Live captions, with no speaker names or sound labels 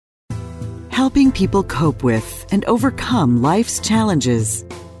helping people cope with and overcome life's challenges.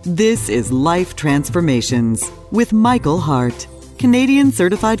 This is Life Transformations with Michael Hart, Canadian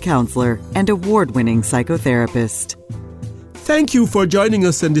Certified Counselor and Award-winning psychotherapist. Thank you for joining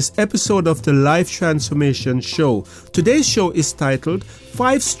us in this episode of the Life Transformation Show. Today's show is titled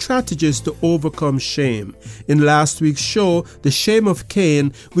 5 Strategies to Overcome Shame. In last week's show, The Shame of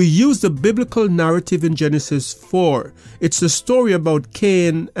Cain, we used the biblical narrative in Genesis 4. It's the story about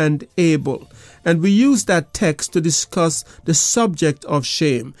Cain and Abel. And we used that text to discuss the subject of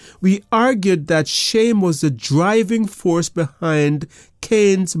shame. We argued that shame was the driving force behind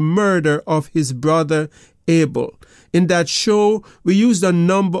Cain's murder of his brother Abel. In that show, we used a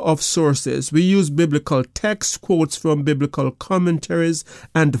number of sources. We used biblical text, quotes from biblical commentaries,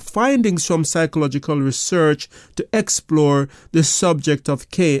 and findings from psychological research to explore the subject of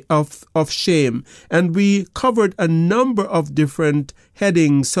shame. And we covered a number of different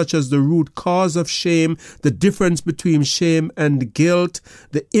headings, such as the root cause of shame, the difference between shame and guilt,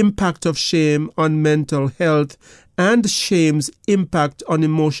 the impact of shame on mental health, and shame's impact on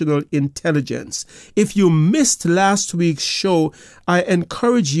emotional intelligence. If you missed last week's show, I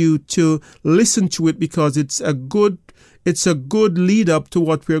encourage you to listen to it because it's a good lead up to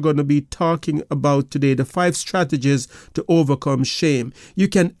what we're going to be talking about today, the 5 strategies to overcome shame. You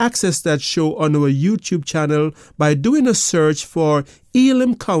can access that show on our YouTube channel by doing a search for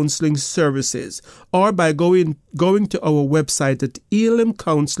Elim Counseling Services or by going to our website at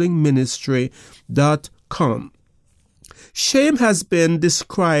elimcounselingministry.com. Shame has been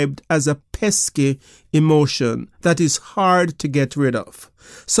described as a pesky emotion that is hard to get rid of.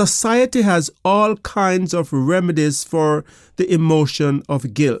 Society has all kinds of remedies for the emotion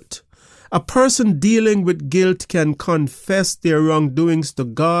of guilt. A person dealing with guilt can confess their wrongdoings to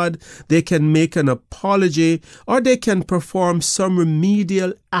God, they can make an apology, or they can perform some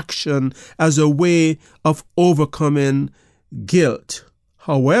remedial action as a way of overcoming guilt.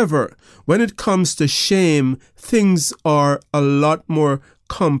 However, when it comes to shame, things are a lot more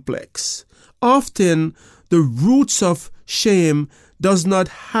complex. Often, the roots of shame do not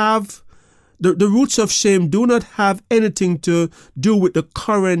have anything to do with the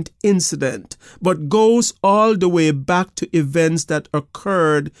current incident, but goes all the way back to events that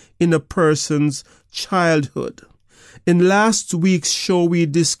occurred in a person's childhood. In last week's show, we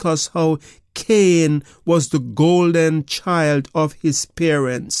discussed how Cain was the golden child of his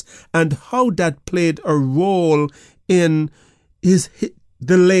parents and how that played a role in the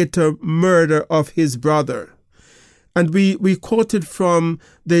later murder of his brother. And we quoted from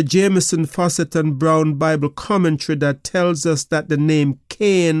the Jameson, Fausset and Brown Bible commentary that tells us that the name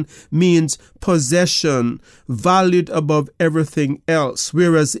Cain means possession, valued above everything else,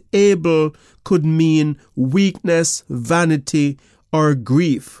 whereas Abel could mean weakness, vanity, or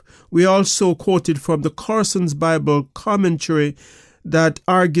grief. We also quoted from the Carson's Bible commentary that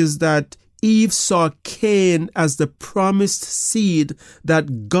argues that Eve saw Cain as the promised seed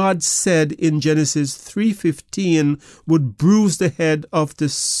that God said in Genesis 3:15 would bruise the head of the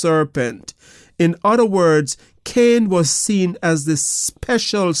serpent. In other words, Cain was seen as the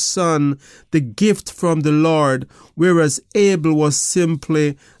special son, the gift from the Lord, whereas Abel was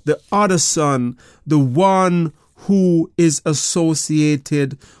simply the other son, the one who is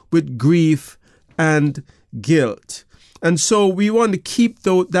associated with grief and guilt. And so we want to keep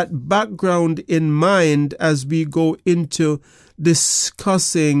that background in mind as we go into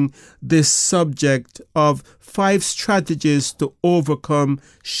discussing this subject of 5 strategies to overcome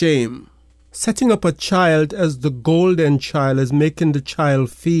shame. Setting up a child as the golden child is making the child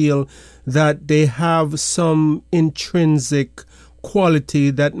feel that they have some intrinsic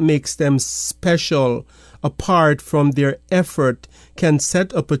quality that makes them special apart from their effort, can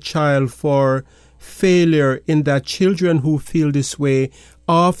set up a child for failure, in that children who feel this way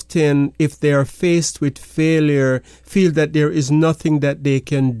often, if they are faced with failure, feel that there is nothing that they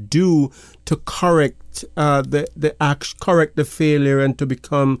can do to correct the failure and to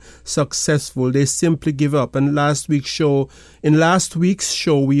become successful. They simply give up. And in last week's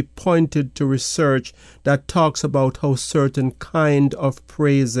show, we pointed to research that talks about how certain kind of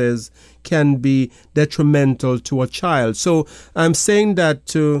praises can be detrimental to a child. So I'm saying that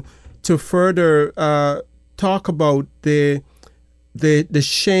to further talk about the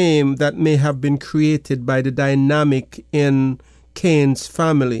shame that may have been created by the dynamic in Cain's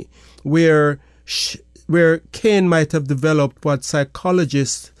family, where Cain might have developed what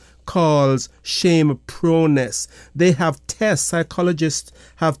psychologists calls shame proneness. Psychologists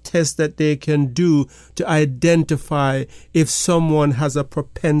have tests that they can do to identify if someone has a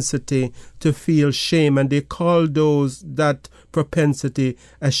propensity to feel shame, and they call that propensity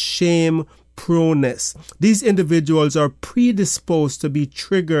a shame proneness. These individuals are predisposed to be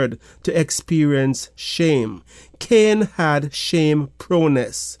triggered to experience shame. Cain had shame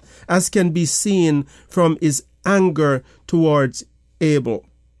proneness, as can be seen from his anger towards Abel.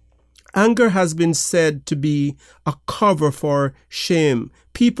 Anger has been said to be a cover for shame.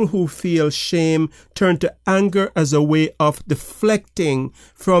 People who feel shame turn to anger as a way of deflecting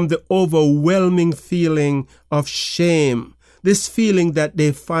from the overwhelming feeling of shame, this feeling that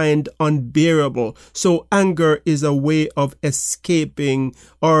they find unbearable. So anger is a way of escaping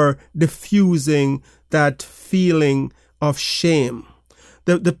or diffusing that feeling of shame.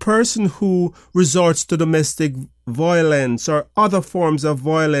 The person who resorts to domestic violence or other forms of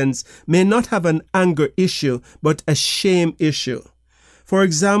violence may not have an anger issue, but a shame issue. For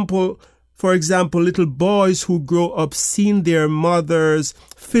example, little boys who grow up seeing their mothers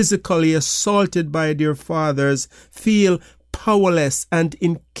physically assaulted by their fathers feel powerless and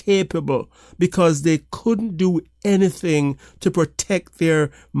incapable because they couldn't do anything to protect their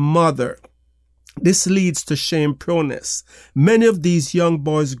mother. This leads to shame proneness. Many of these young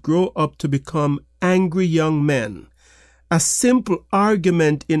boys grow up to become angry young men. A simple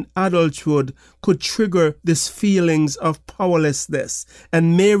argument in adulthood could trigger these feelings of powerlessness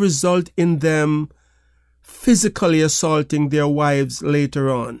and may result in them physically assaulting their wives later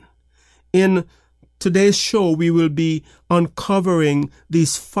on. In today's show, we will be uncovering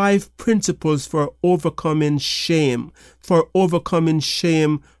these 5 principles for overcoming shame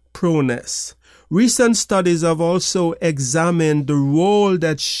proneness. Recent studies have also examined the role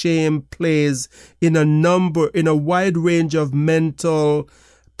that shame plays in a wide range of mental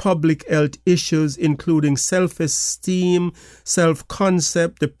public health issues, including self-esteem,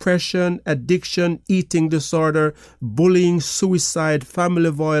 self-concept, depression, addiction, eating disorder, bullying, suicide,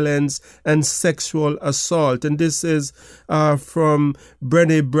 family violence, and sexual assault. And this is from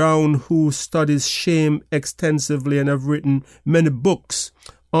Brené Brown, who studies shame extensively and have written many books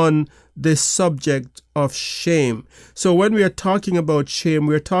on the subject of shame. So when we are talking about shame,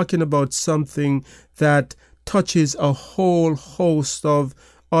 we're talking about something that touches a whole host of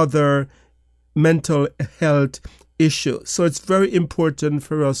other mental health issues. So it's very important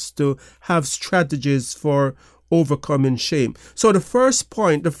for us to have strategies for overcoming shame. So the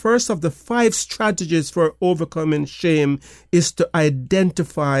first of the 5 strategies for overcoming shame is to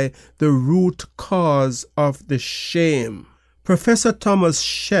identify the root cause of the shame. Professor Thomas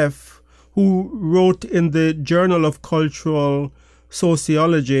Sheff, who wrote in the Journal of Cultural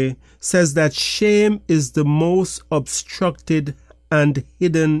Sociology, says that shame is the most obstructed and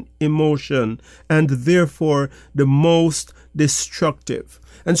hidden emotion, and therefore the most destructive.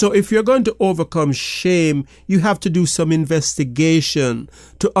 And so if you're going to overcome shame, you have to do some investigation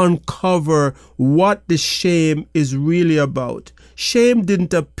to uncover what the shame is really about. Shame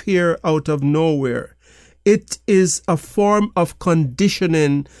didn't appear out of nowhere. It is a form of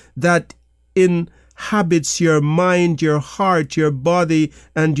conditioning that inhabits your mind, your heart, your body,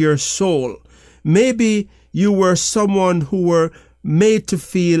 and your soul. Maybe you were someone who were made to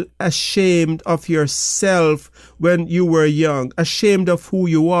feel ashamed of yourself when you were young, ashamed of who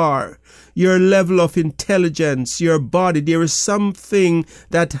you are, your level of intelligence, your body. There is something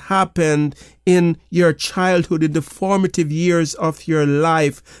that happened in your childhood, in the formative years of your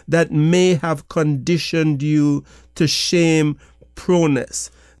life, that may have conditioned you to shame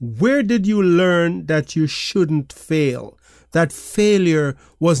proneness. Where did you learn that you shouldn't fail? That failure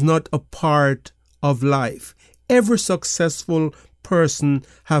was not a part of life. Every successful person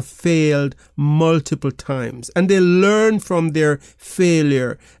have failed multiple times, and they learn from their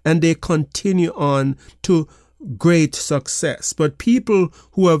failure and they continue on to great success. But people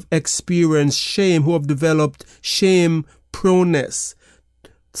who have experienced shame, who have developed shame proneness,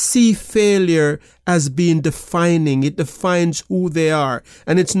 see failure as being defining. It defines who they are.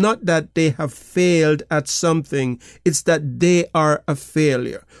 And it's not that they have failed at something, it's that they are a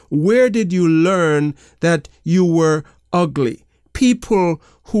failure. Where did you learn that you were ugly? People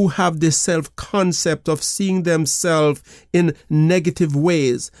who have this self-concept of seeing themselves in negative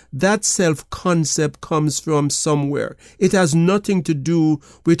ways, that self-concept comes from somewhere. It has nothing to do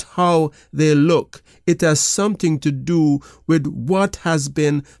with how they look. It has something to do with what has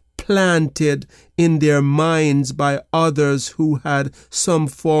been planted in their minds by others who had some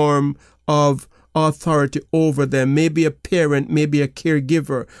form of authority over them. Maybe a parent, maybe a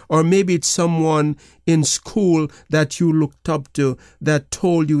caregiver, or maybe it's someone in school that you looked up to that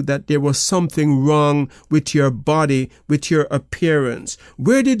told you that there was something wrong with your body, with your appearance.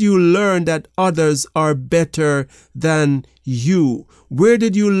 Where did you learn that others are better than you? Where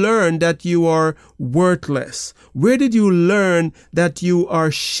did you learn that you are worthless? Where did you learn that you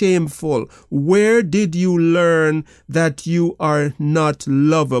are shameful? Where did you learn that you are not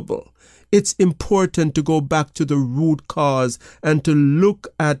lovable? It's important to go back to the root cause and to look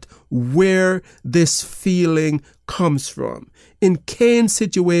at where this feeling comes from. In Cain's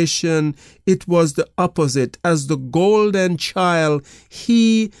situation, it was the opposite. As the golden child,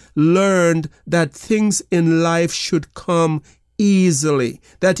 he learned that things in life should come easily,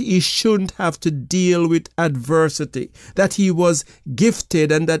 that he shouldn't have to deal with adversity, that he was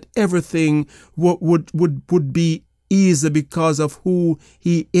gifted and that everything would be easy because of who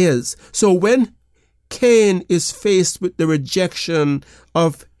he is. So when Cain is faced with the rejection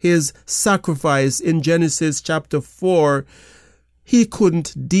of his sacrifice in Genesis chapter 4, he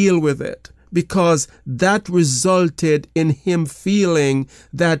couldn't deal with it because that resulted in him feeling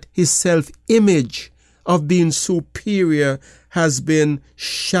that his self-image of being superior has been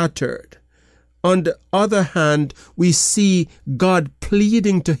shattered. On the other hand, we see God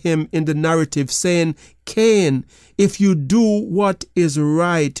pleading to him in the narrative saying, Cain, if you do what is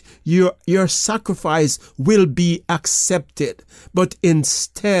right, your sacrifice will be accepted. But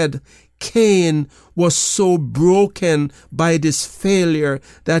instead, Cain was so broken by this failure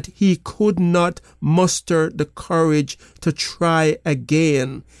that he could not muster the courage to try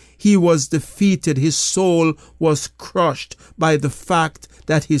again. He was defeated. His soul was crushed by the fact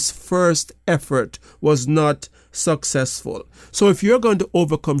that his first effort was not successful. So if you're going to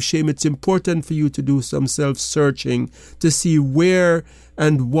overcome shame, it's important for you to do some self-searching to see where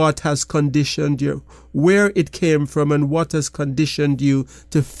and what has conditioned you, where it came from and what has conditioned you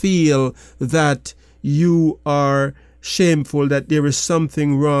to feel that you are shameful, that there is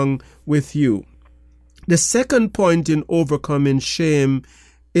something wrong with you. The second point in overcoming shame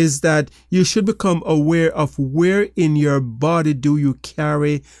is that you should become aware of where in your body do you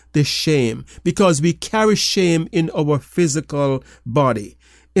carry the shame, because we carry shame in our physical body.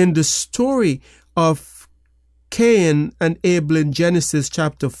 In the story of Cain and Abel in Genesis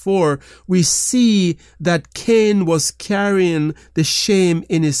chapter 4, we see that Cain was carrying the shame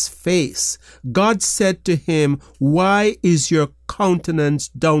in his face. God said to him, "Why is your countenance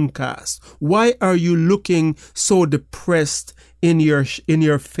downcast? Why are you looking so depressed in your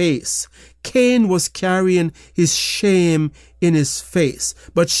face?" Cain was carrying his shame in his face.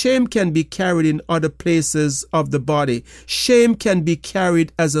 But shame can be carried in other places of the body. Shame can be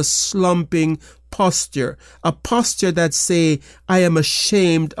carried as a slumping posture, a posture that say, I am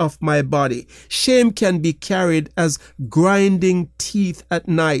ashamed of my body. Shame can be carried as grinding teeth at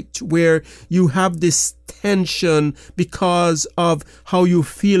night, where you have this tension because of how you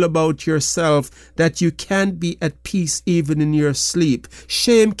feel about yourself, that you can't be at peace even in your sleep.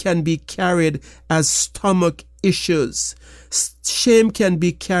 Shame can be carried as stomach issues. Shame can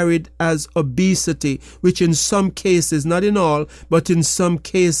be carried as obesity, which in some cases, not in all, but in some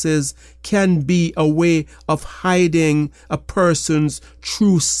cases can be a way of hiding a person's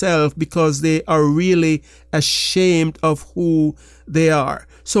true self because they are really ashamed of who they are.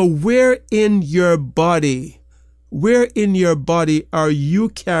 So where in your body are you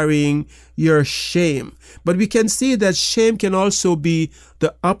carrying your shame? But we can see that shame can also be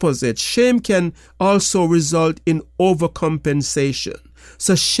the opposite. Shame can also result in overcompensation.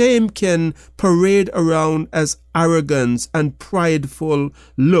 So shame can parade around as arrogance and prideful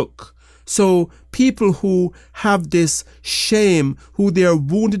look. So people who have this shame, who they are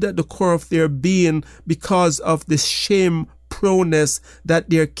wounded at the core of their being because of this shame proneness that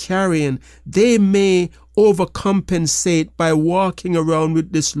they're carrying, they may overcompensate by walking around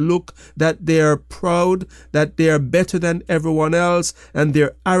with this look that they are proud, that they are better than everyone else, and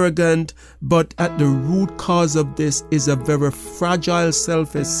they're arrogant. But at the root cause of this is a very fragile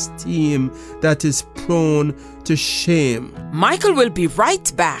self-esteem that is prone to shame. Michael will be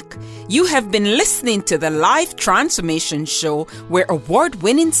right back. You have been listening to the Life Transformation Show, where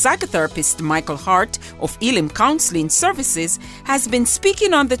award-winning psychotherapist Michael Hart of Elim Counseling Services has been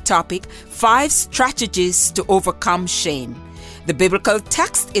speaking on the topic 5 strategies to overcome shame. The biblical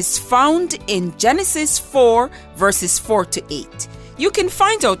text is found in Genesis 4 verses 4 to 8. You can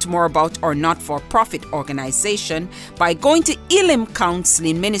find out more about our not-for-profit organization by going to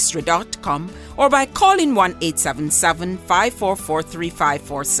elimcounselingministry.com or by calling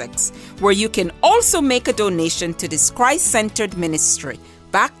 1-877-544-3546, where you can also make a donation to this Christ-centered ministry.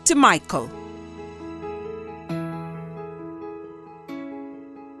 Back to Michael.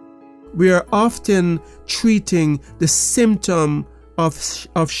 we are often treating the symptom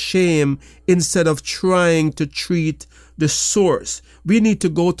of shame instead of trying to treat the source. We need to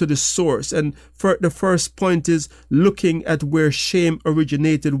go to the source. And the first point is looking at where shame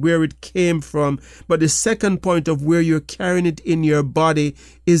originated, where it came from. But the second point of where you're carrying it in your body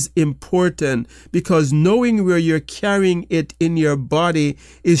is important, because knowing where you're carrying it in your body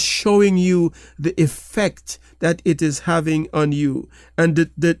is showing you the effect that it is having on you. And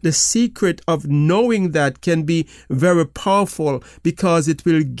the secret of knowing that can be very powerful, because it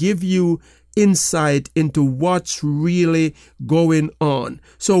will give you insight into what's really going on.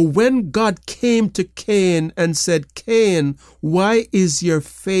 So when God came to Cain and said, "Cain, why is your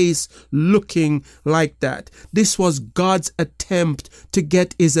face looking like that?" This was God's attempt to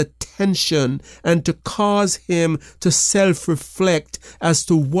get his attention and to cause him to self-reflect as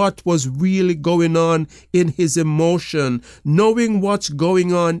to what was really going on in his emotion. Knowing what's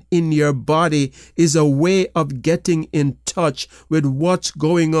going on in your body is a way of getting in touch with what's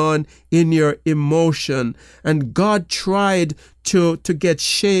going on in your emotion. And God tried to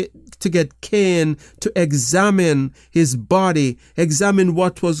get Cain to examine his body, examine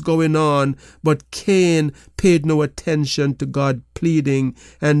what was going on, but Cain paid no attention to God pleading,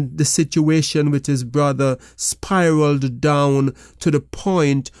 and the situation with his brother spiraled down to the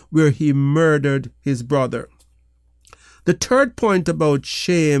point where he murdered his brother. The third point about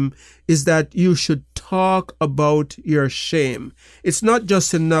shame is that you should talk about your shame. It's not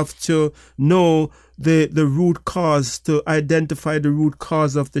just enough to know the root cause, to identify the root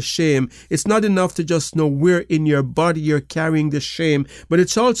cause of the shame. It's not enough to just know where in your body you're carrying the shame, but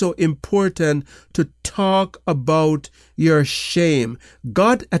it's also important to talk about your shame.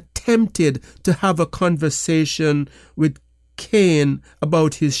 God attempted to have a conversation with Cain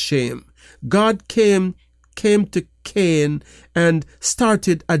about his shame. God came to Cain and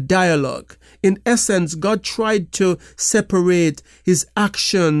started a dialogue. In essence, God tried to separate his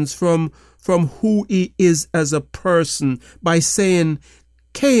actions from who he is as a person by saying,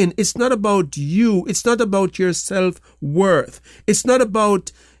 "Cain, it's not about you. It's not about your self-worth. It's not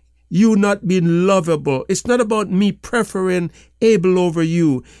about you not being lovable. It's not about me preferring Abel over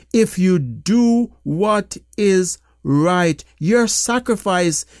you. If you do what is right, your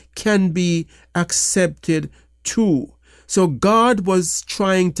sacrifice can be accepted too." So God was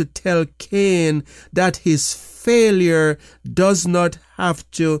trying to tell Cain that his failure does not have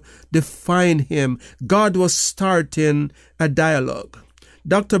to define him. God was starting a dialogue.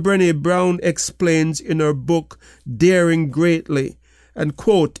 Dr. Brené Brown explains in her book, Daring Greatly, and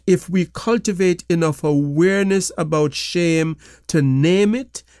quote, "If we cultivate enough awareness about shame to name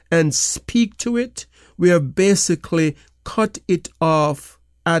it and speak to it, we have basically cut it off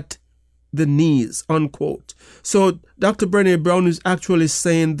at the knees," unquote. So Dr. Brené Brown is actually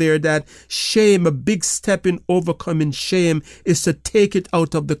saying there that shame, a big step in overcoming shame, is to take it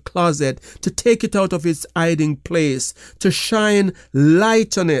out of the closet, to take it out of its hiding place, to shine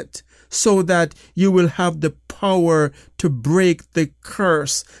light on it, so that you will have the power to break the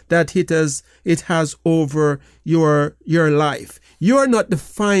curse that it has over your life. You are not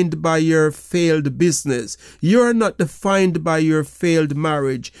defined by your failed business. You are not defined by your failed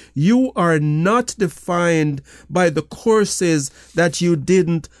marriage. You are not defined by the courses that you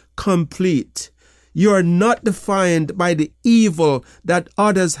didn't complete. You are not defined by the evil that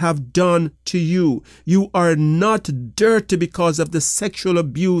others have done to you. You are not dirty because of the sexual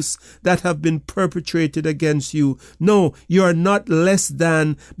abuse that have been perpetrated against you. No, you are not less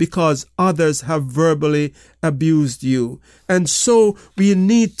than because others have verbally abused you. And so we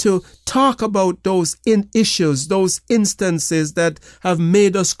need to talk about those issues, those instances that have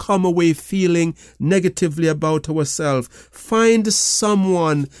made us come away feeling negatively about ourselves. Find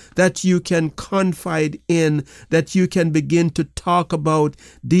someone that you can confide in, that you can begin to talk about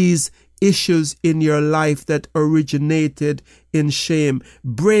these issues in your life that originated in shame.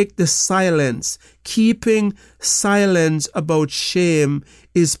 Break the silence. Keeping silence about shame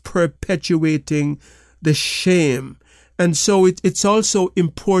is perpetuating the shame. And so it's also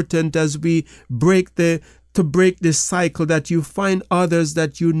important as we break this cycle that you find others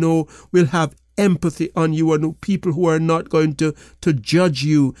that you know will have empathy on you, and people who are not going to judge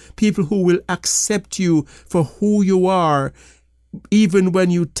you, people who will accept you for who you are, even when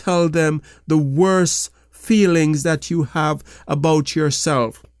you tell them the worst feelings that you have about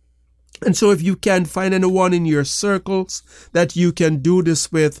yourself. And so if you can find anyone in your circles that you can do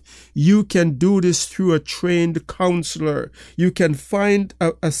this with, you can do this through a trained counselor. You can find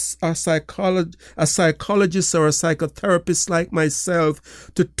a psychologist or a psychotherapist like myself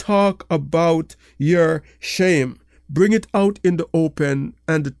to talk about your shame. bring it out in the open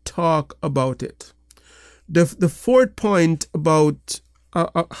and talk about it. The fourth point about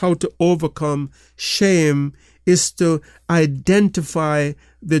how to overcome shame is to identify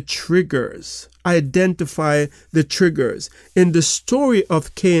the triggers. Identify the triggers. In the story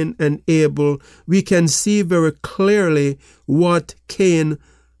of Cain and Abel, we can see very clearly what Cain's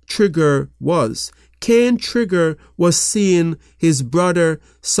trigger was. Cain's trigger was seeing his brother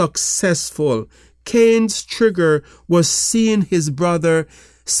successful. Cain's trigger was seeing his brother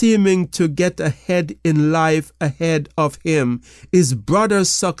seeming to get ahead in life ahead of him. His brother's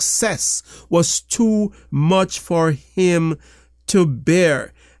success was too much for him to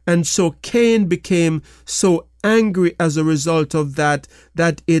bear. And so Cain became so angry as a result of that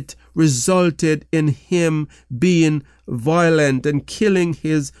it resulted in him being violent and killing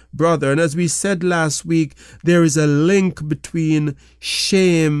his brother. And as we said last week, there is a link between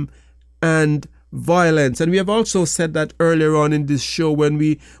shame and violence. And we have also said that earlier on in this show when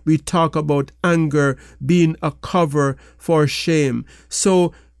we talk about anger being a cover for shame.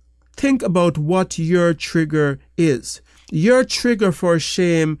 So think about what your trigger is. Your trigger for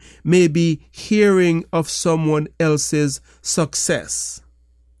shame may be hearing of someone else's success.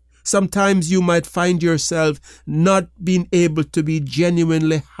 Sometimes you might find yourself not being able to be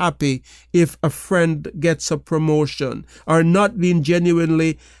genuinely happy if a friend gets a promotion, or not being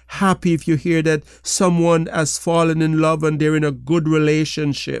genuinely happy if you hear that someone has fallen in love and they're in a good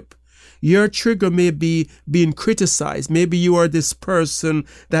relationship. Your trigger may be being criticized. Maybe you are this person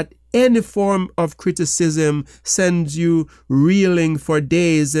that any form of criticism sends you reeling for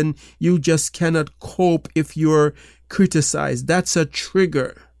days and you just cannot cope if you're criticized. That's a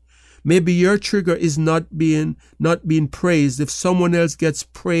trigger. Maybe your trigger is not being praised. If someone else gets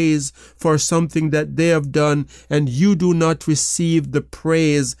praise for something that they have done and you do not receive the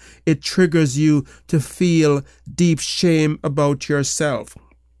praise, it triggers you to feel deep shame about yourself.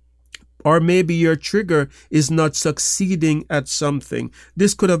 Or maybe your trigger is not succeeding at something.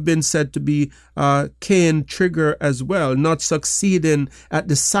 This could have been said to be Cain's trigger as well, not succeeding at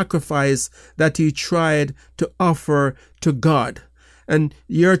the sacrifice that he tried to offer to God. And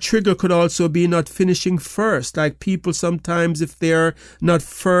your trigger could also be not finishing first. Like people sometimes, if they're not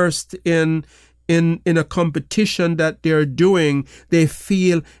first in a competition that they're doing, they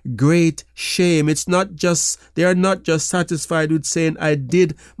feel great shame. They are not just satisfied with saying, I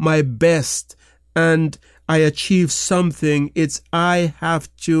did my best and I achieved something. It's I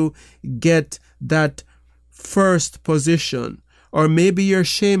have to get that first position. Or maybe your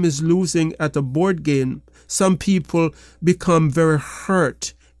shame is losing at a board game. Some people become very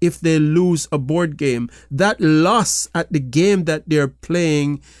hurt if they lose a board game. That loss at the game that they're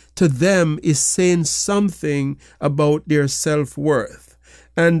playing to them is saying something about their self-worth.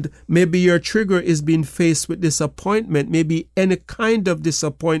 And maybe your trigger is being faced with disappointment. Maybe any kind of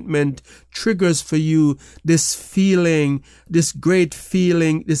disappointment triggers for you this feeling, this great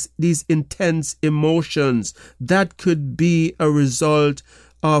feeling, these intense emotions. That could be a result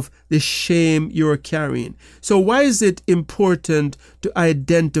of the shame you're carrying. So why is it important to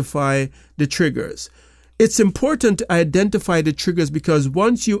identify the triggers? It's important to identify the triggers because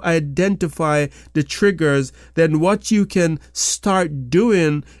once you identify the triggers, then what you can start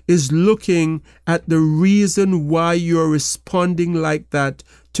doing is looking at the reason why you're responding like that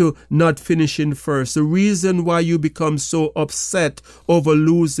to not finishing first, the reason why you become so upset over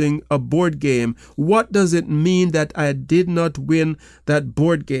losing a board game. What does it mean that I did not win that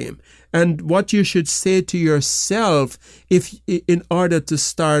board game? And what you should say to yourself in order to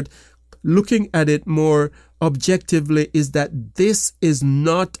start looking at it more objectively is that this is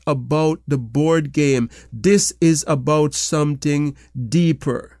not about the board game. This is about something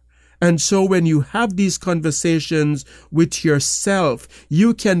deeper. And so when you have these conversations with yourself,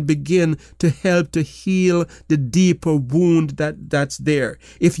 you can begin to help to heal the deeper wound that's there.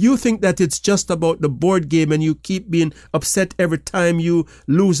 If you think that it's just about the board game and you keep being upset every time you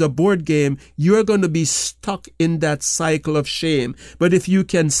lose a board game, you're going to be stuck in that cycle of shame. But if you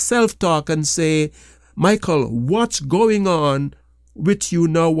can self-talk and say, Michael, what's going on with you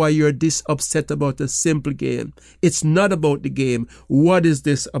now why you're this upset about a simple game? It's not about the game. What is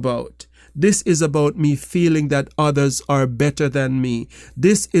this about? This is about me feeling that others are better than me.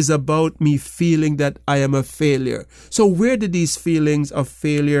 This is about me feeling that I am a failure. So where did these feelings of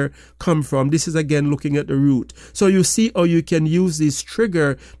failure come from? This is again looking at the root. So you see how you can use this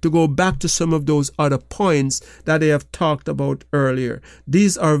trigger to go back to some of those other points that I have talked about earlier.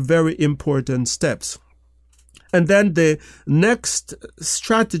 These are very important steps. And then the next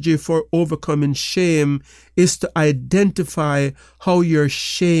strategy for overcoming shame is to identify how your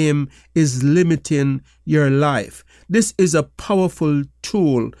shame is limiting your life. This is a powerful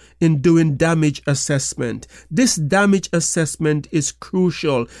tool in doing damage assessment. This damage assessment is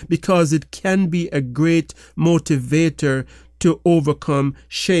crucial because it can be a great motivator to overcome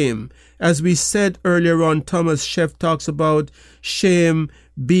shame. As we said earlier on, Thomas Sheff talks about shame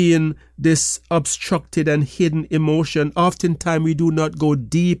being this obstructed and hidden emotion. Oftentimes we do not go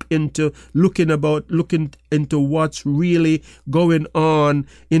deep into looking into what's really going on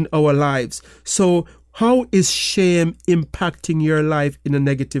in our lives. So how is shame impacting your life in a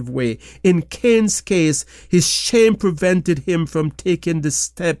negative way? In Cain's case, his shame prevented him from taking the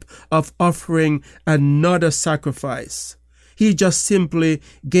step of offering another sacrifice. He just simply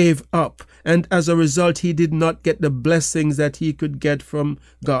gave up, and as a result, he did not get the blessings that he could get from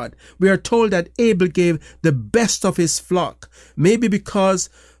God. We are told that Abel gave the best of his flock, maybe because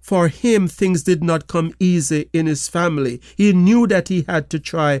for him things did not come easy in his family. He knew that he had to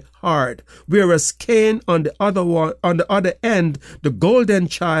try hard. Whereas Cain, on the other end, the golden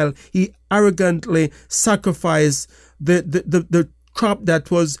child, he arrogantly sacrificed the crop that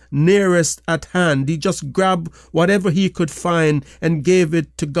was nearest at hand. He just grabbed whatever he could find and gave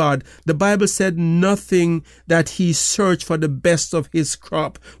it to God. The Bible said nothing that he searched for the best of his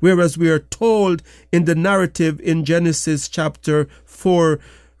crop, whereas we are told in the narrative in Genesis chapter 4,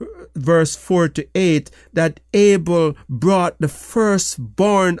 verse 4 to 8, that Abel brought the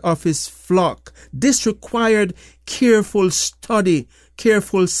firstborn of his flock. This required careful study,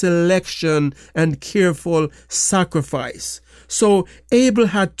 careful selection, and careful sacrifice. So Abel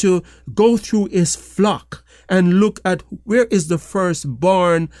had to go through his flock and look at where is the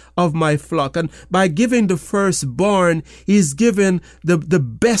firstborn of my flock. And by giving the firstborn, he's given the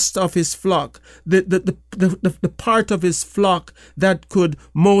best of his flock, the part of his flock that could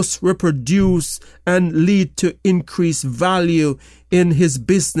most reproduce and lead to increased value in his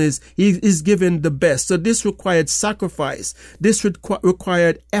business. He is given the best. So this required sacrifice. This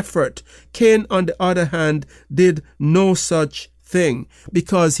required effort. Cain, on the other hand, did no such thing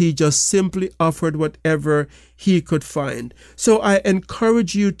because he just simply offered whatever he could find. So I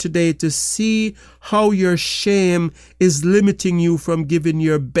encourage you today to see how your shame is limiting you from giving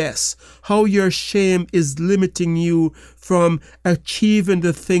your best, how your shame is limiting you from achieving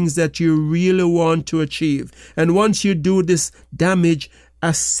the things that you really want to achieve. And once you do this damage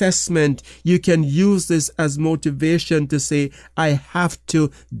assessment, you can use this as motivation to say, I have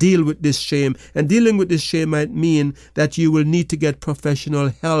to deal with this shame. And dealing with this shame might mean that you will need to get professional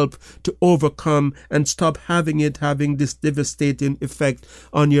help to overcome and stop having this devastating effect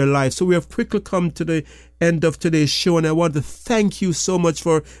on your life. So we have quickly come to the end of today's show, and I want to thank you so much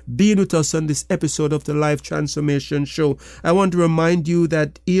for being with us on this episode of the Life Transformation Show. I want to remind you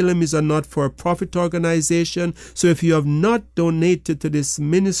that Elim is a not-for-profit organization, so if you have not donated to this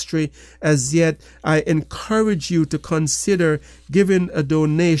ministry as yet, I encourage you to consider giving a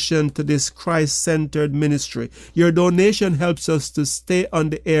donation to this Christ-centered ministry. Your donation helps us to stay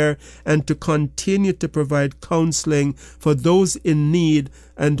on the air and to continue to provide counseling for those in need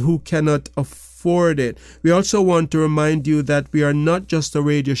and who cannot afford it. We also want to remind you that we are not just a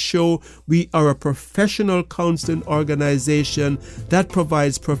radio show. We are a professional counseling organization that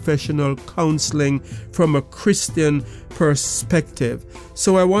provides professional counseling from a Christian perspective.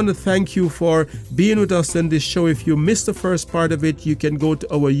 So I want to thank you for being with us in this show. If you missed the first part of it, you can go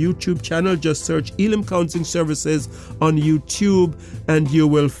to our YouTube channel. Just search Elim Counseling Services on YouTube and you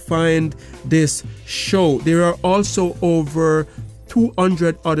will find this show. There are also over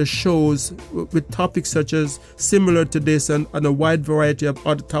 200 other shows with topics such as similar to this and a wide variety of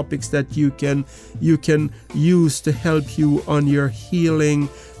other topics that you can use to help you on your healing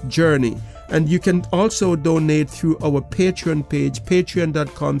journey. And you can also donate through our Patreon page,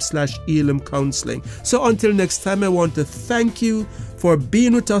 patreon.com/Elim Counseling. So until next time, I want to thank you for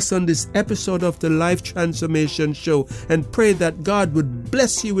being with us on this episode of the Life Transformation Show, and pray that God would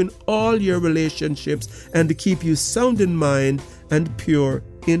bless you in all your relationships and to keep you sound in mind and pure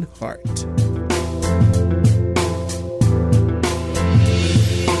in heart.